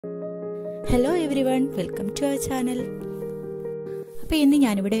Hello everyone, welcome to our channel. അപ്പോൾ ഇന്ന്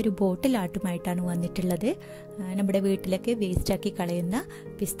ഞാൻ ഇവിടെ ഒരു ബോട്ടിൽ ആട്ടുമായിട്ടാണ് വന്നിട്ടുള്ളത്. നമ്മുടെ വീട്ടിലൊക്കെ വേസ്റ്റ് ആക്കി കളയുന്ന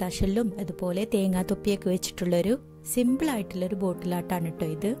പിസ്ത ഷെല്ലും അതുപോലെ തേങ്ങാ തൊപ്പിയൊക്കെ വെച്ചിട്ടുള്ള ഒരു സിമ്പിൾ ആയിട്ടുള്ള ഒരു ബോട്ടിൽ ആട്ടാണ് ട്ടോ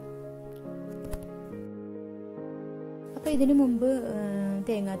ഇത്. അപ്പോൾ ഇതിനു മുമ്പ്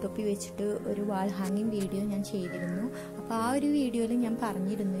തേങ്ങാ തൊപ്പി വെച്ചിട്ട് ഒരു വാൾ ഹാങ്ങിങ് വീഡിയോ ഞാൻ ചെയ്തിരുന്നു. അപ്പോൾ ആ ഒരു വീഡിയോയിൽ ഞാൻ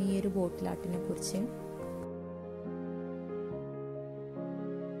പറഞ്ഞിരുന്നു ഈ ഒരു ബോട്ടിൽ ആട്ടിനെ കുറിച്ച്.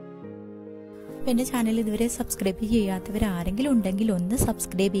 എൻ്റെ ചാനൽ ഇതുവരെ സബ്സ്ക്രൈബ് ചെയ്യാത്തവർ ആരെങ്കിലും ഉണ്ടെങ്കിൽ ഒന്ന്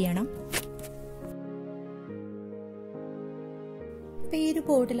സബ്സ്ക്രൈബ് ചെയ്യണം. അപ്പോൾ ഈ ഒരു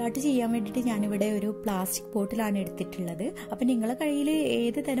ബോട്ടിലാട്ട് ചെയ്യാൻ വേണ്ടിയിട്ട് ഞാനിവിടെ ഒരു പ്ലാസ്റ്റിക് ബോട്ടിലാണ് എടുത്തിട്ടുള്ളത്. അപ്പോൾ നിങ്ങളുടെ കയ്യിൽ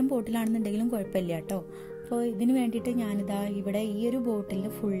ഏത് തരം ബോട്ടിലാണെന്നുണ്ടെങ്കിലും കുഴപ്പമില്ല കേട്ടോ. അപ്പോൾ ഇതിന് വേണ്ടിയിട്ട് ഞാനിതാ ഇവിടെ ഈ ഒരു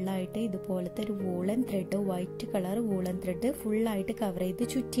ബോട്ടിലിൽ ഫുള്ളായിട്ട് ഇതുപോലത്തെ ഒരു woollen thread, white colour woollen thread ഫുള്ളായിട്ട് കവർ ചെയ്ത്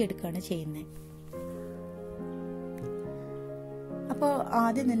ചുറ്റിയെടുക്കുകയാണ് ചെയ്യുന്നത്. അപ്പോൾ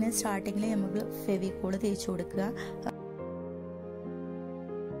ആദ്യം തന്നെ സ്റ്റാർട്ടിങ്ങിൽ നമുക്ക് ഫെവിക്കോൾ തേച്ച് കൊടുക്കുക.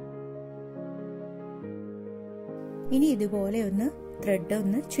 ഇനി ഇതുപോലെ ഒന്ന് ത്രെഡ്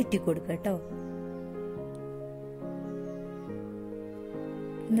ഒന്ന് ചുറ്റി കൊടുക്കുക കേട്ടോ.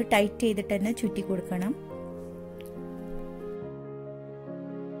 ഒന്ന് ടൈറ്റ് ചെയ്തിട്ട് തന്നെ ചുറ്റി കൊടുക്കണം.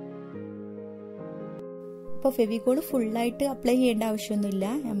 അപ്പോൾ ഫെവിക്കോൾ ഫുള്ളായിട്ട് അപ്ലൈ ചെയ്യേണ്ട ആവശ്യമൊന്നുമില്ല.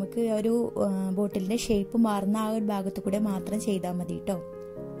 നമുക്ക് ഒരു ബോട്ടിലിന്റെ ഷേപ്പ് മാറുന്ന ആ ഒരു ഭാഗത്ത് കൂടെ മാത്രം ചെയ്താൽ മതി കേട്ടോ.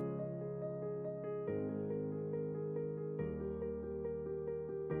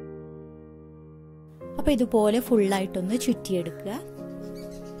 അപ്പോൾ ഇതുപോലെ ഫുള്ളായിട്ടൊന്ന് ചുറ്റിയെടുക്കുക.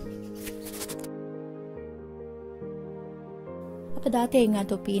 അപ്പോൾ ഇതാ തേങ്ങാ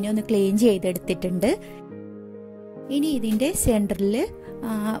തൊപ്പീനെ ഒന്ന് ക്ലീൻ ചെയ്തെടുത്തിട്ടുണ്ട്. ഇനി ഇതിന്റെ സെന്ററിൽ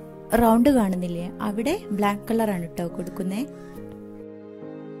റൗണ്ട് കാണുന്നില്ലേ, അവിടെ ബ്ലാക്ക് കളറാണ് കേട്ടോ കൊടുക്കുന്നത്.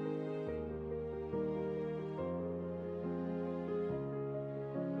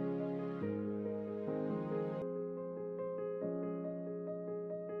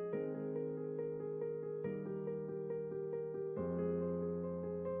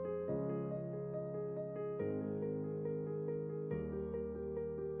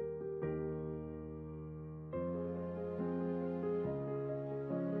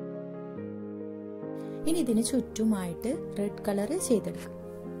 ഇനി ഇതിന് ചുറ്റുമായിട്ട് റെഡ് കളർ ചെയ്തെടുക്കാം.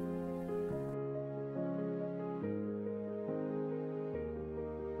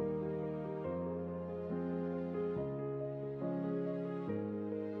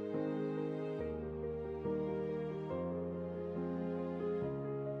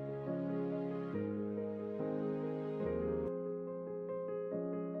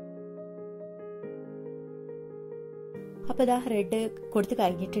 അപ്പോൾ ഇതാ റെഡ് കൊടുത്ത്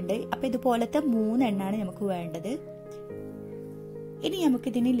കഴിഞ്ഞിട്ടുണ്ട്. അപ്പോൾ ഇതുപോലത്തെ 3 എണ്ണാണ് നമുക്ക് വേണ്ടത്. ഇനി നമുക്ക്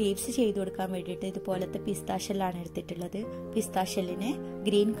ഇതിന് ലീവ്സ് ചെയ്ത് കൊടുക്കാൻ വേണ്ടിയിട്ട് ഇതുപോലത്തെ പിസ്ത ഷെല്ലാണ് എടുത്തിട്ടുള്ളത്. പിസ്ത ഷെല്ലിന്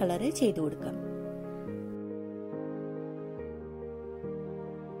ഗ്രീൻ കളർ ചെയ്ത് കൊടുക്കാം.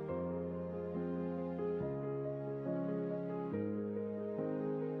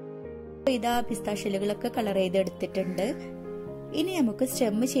 ഇതാ പിസ്ത ഷെല്ലുകളൊക്കെ കളർ ചെയ്തെടുത്തിട്ടുണ്ട്. ഇനി നമുക്ക്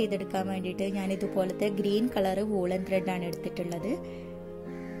സ്റ്റെം ചെയ്തെടുക്കാൻ വേണ്ടിയിട്ട് ഞാൻ ഇതുപോലത്തെ ഗ്രീൻ കളർ വൂളൻ ത്രെഡാണ് എടുത്തിട്ടുള്ളത്.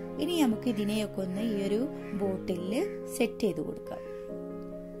 ഇനി നമുക്ക് ഇതിനെയൊക്കെ ഒന്ന് ഈ ഒരു ബോട്ടിലിൽ സെറ്റ് ചെയ്ത് കൊടുക്കാം.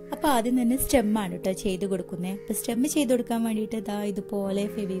 അപ്പോൾ ആദ്യം തന്നെ സ്റ്റെമ്മാണ് കേട്ടോ ചെയ്ത് കൊടുക്കുന്നത്. അപ്പോൾ സ്റ്റെം ചെയ്ത് കൊടുക്കാൻ വേണ്ടിയിട്ട് ഇതാ ഇതുപോലെ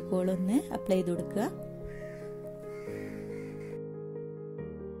ഫെവിക്കോൾ ഒന്ന് അപ്ലൈ ചെയ്ത് കൊടുക്കുക.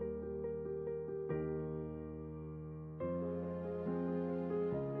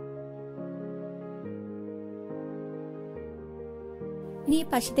 ഇനി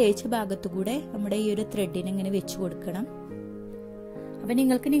പശ തേച്ച ഭാഗത്തു കൂടെ നമ്മുടെ ഈ ഒരു ത്രെഡിനെ ഇങ്ങനെ വെച്ചു കൊടുക്കണം. അപ്പൊ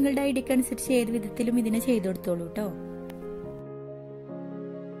നിങ്ങൾക്ക് നിങ്ങളുടെ ഐഡിയക്ക് അനുസരിച്ച് ഏത് വിധത്തിലും ഇതിനെ ചെയ്തു കൊടുത്തോളൂ കേട്ടോ.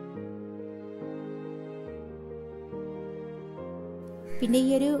 പിന്നെ ഈ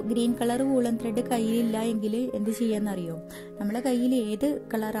ഒരു ഗ്രീൻ കളർ വൂളൻ ത്രെഡ് കയ്യിലില്ല എങ്കിൽ എന്ത് ചെയ്യാന്നറിയോ, നമ്മളെ കയ്യിൽ ഏത്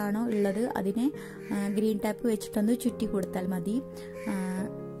കളറാണോ ഉള്ളത് അതിനെ ഗ്രീൻ ടാപ്പ് വെച്ചിട്ടൊന്ന് ചുറ്റി കൊടുത്താൽ മതി.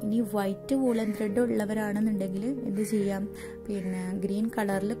 ഇനി വൈറ്റ് വൂളൻ ത്രെഡ് ഉള്ളവരാണെന്നുണ്ടെങ്കിൽ എന്ത് ചെയ്യാം, പിന്നെ ഗ്രീൻ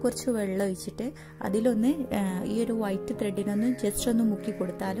കളറിൽ കുറച്ച് വെള്ളം ഒഴിച്ചിട്ട് അതിലൊന്ന് ഈ ഒരു വൈറ്റ് ത്രെഡിനൊന്ന് ജസ്റ്റ് ഒന്ന് മുക്കി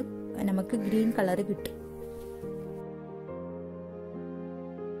കൊടുത്താലും നമുക്ക് ഗ്രീൻ കളർ കിട്ടും.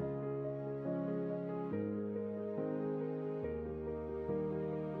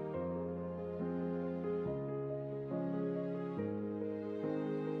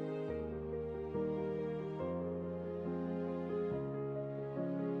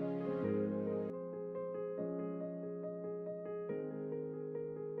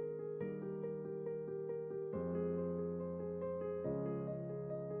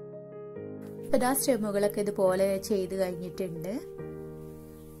 ഇപ്പോൾ ഇതാ സ്റ്റെമ്മുകളൊക്കെ ഇതുപോലെ ചെയ്ത് കഴിഞ്ഞിട്ടുണ്ട്.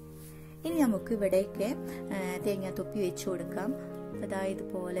 ഇനി നമുക്ക് ഇവിടെയൊക്കെ തേങ്ങാത്തൊപ്പി വെച്ച് കൊടുക്കാം. അതായത്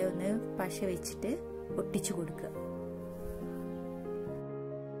ഇതുപോലെ ഒന്ന് പശ വെച്ചിട്ട് ഒട്ടിച്ചു കൊടുക്കുക.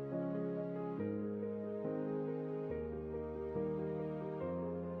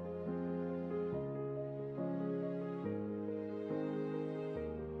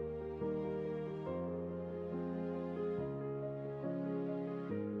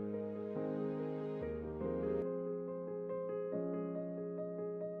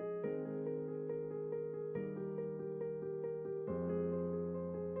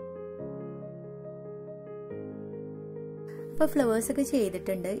 ഇപ്പോൾ ഫ്ലവേഴ്സൊക്കെ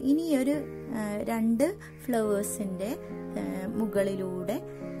ചെയ്തിട്ടുണ്ട്. ഇനി ഒരു 2 ഫ്ലവേഴ്സിൻ്റെ മുകളിലൂടെ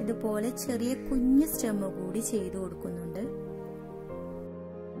ഇതുപോലെ ചെറിയ കുഞ്ഞു സ്റ്റെം കൂടി ചെയ്ത് കൊടുക്കുന്നുണ്ട്.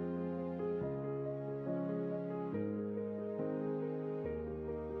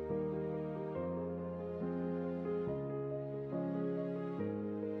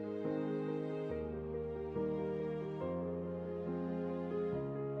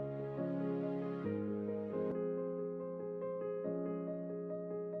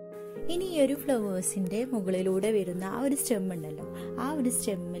 ഇനി ഈ ഒരു ഫ്ലവേഴ്സിൻ്റെ മുകളിലൂടെ വരുന്ന ആ ഒരു സ്റ്റെം ഉണ്ടല്ലോ, ആ ഒരു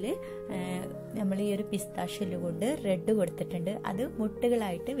സ്റ്റെമ്മിൽ നമ്മൾ ഈ ഒരു പിസ്ത ഷെല്ല് കൊണ്ട് റെഡ് കൊടുത്തിട്ടുണ്ട്. അത്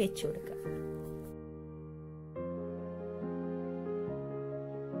മുട്ടുകളായിട്ട് വെച്ചു കൊടുക്കുക.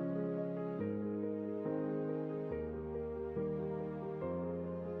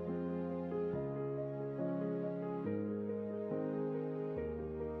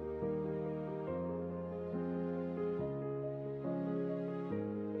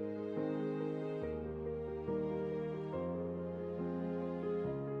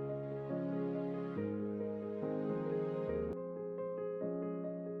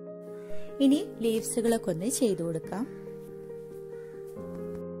 ഇനി ലീവ്സുകളൊക്കെ ഒന്ന് ചെയ്തു കൊടുക്കാം.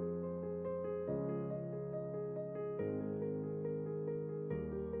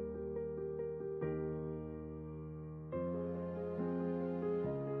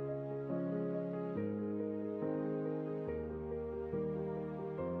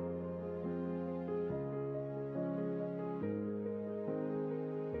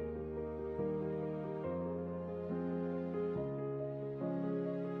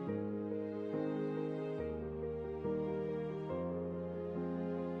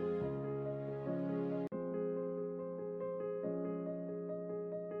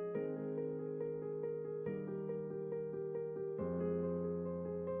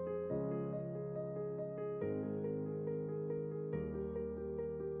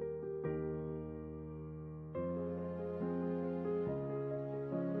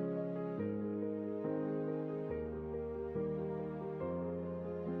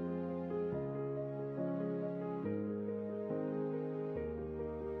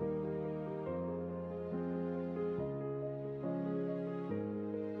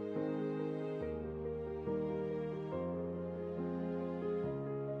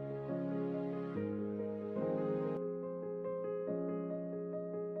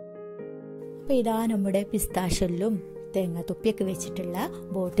 അപ്പോൾ ഇതാ നമ്മുടെ പിസ്താഷെല്ലും തേങ്ങാത്തൊപ്പിയൊക്കെ വെച്ചിട്ടുള്ള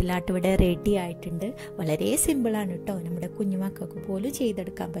ബോട്ടിലാട്ട് ഇവിടെ റെഡി ആയിട്ടുണ്ട്. വളരെ സിമ്പിളാണ് കേട്ടോ, നമ്മുടെ കുഞ്ഞുമക്കൾക്ക് പോലും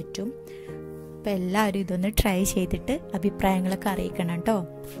ചെയ്തെടുക്കാൻ പറ്റും. അപ്പോൾ എല്ലാവരും ഇതൊന്ന് ട്രൈ ചെയ്തിട്ട് അഭിപ്രായങ്ങളൊക്കെ അറിയിക്കണം കേട്ടോ.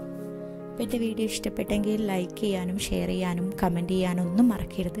 അപ്പോൾ എൻ്റെ വീഡിയോ ഇഷ്ടപ്പെട്ടെങ്കിൽ ലൈക്ക് ചെയ്യാനും ഷെയർ ചെയ്യാനും കമൻറ്റ് ചെയ്യാനും ഒന്നും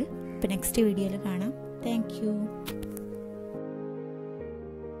മറക്കരുത്. അപ്പോൾ നെക്സ്റ്റ് വീഡിയോയിൽ കാണാം. Thank you.